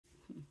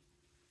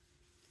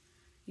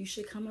You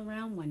should come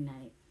around one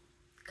night.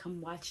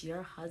 Come watch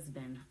your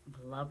husband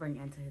blubbering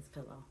into his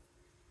pillow.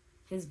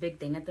 His big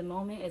thing at the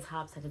moment is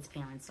how upset his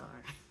parents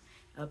are.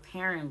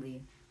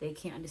 Apparently, they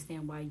can't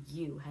understand why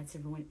you had to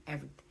ruin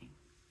everything.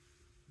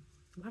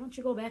 Why don't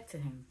you go back to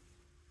him?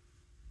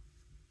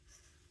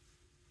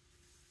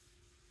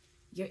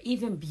 You're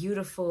even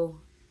beautiful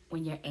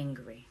when you're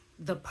angry.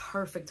 The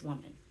perfect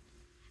woman.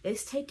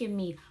 It's taken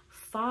me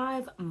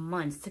 5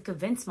 months to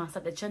convince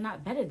myself that you're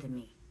not better than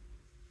me.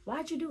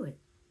 Why'd you do it?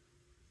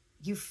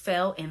 You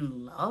fell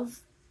in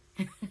love?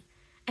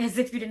 As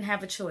if you didn't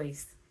have a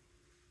choice.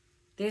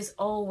 There's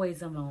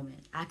always a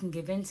moment. I can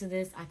give in to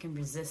this. I can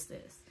resist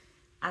this.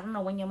 I don't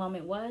know when your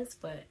moment was,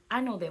 but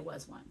I know there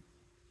was one.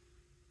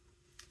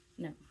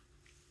 No.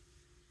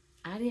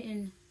 I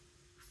didn't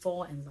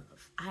fall in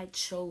love. I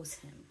chose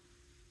him.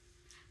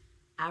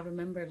 I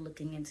remember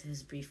looking into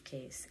his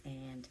briefcase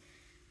and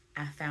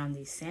I found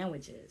these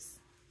sandwiches.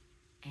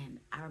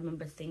 And I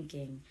remember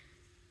thinking,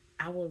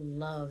 I will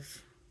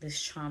love this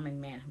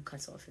charming man who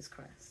cuts off his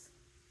crust.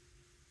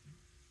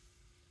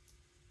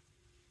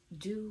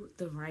 Do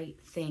the right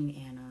thing,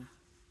 Anna.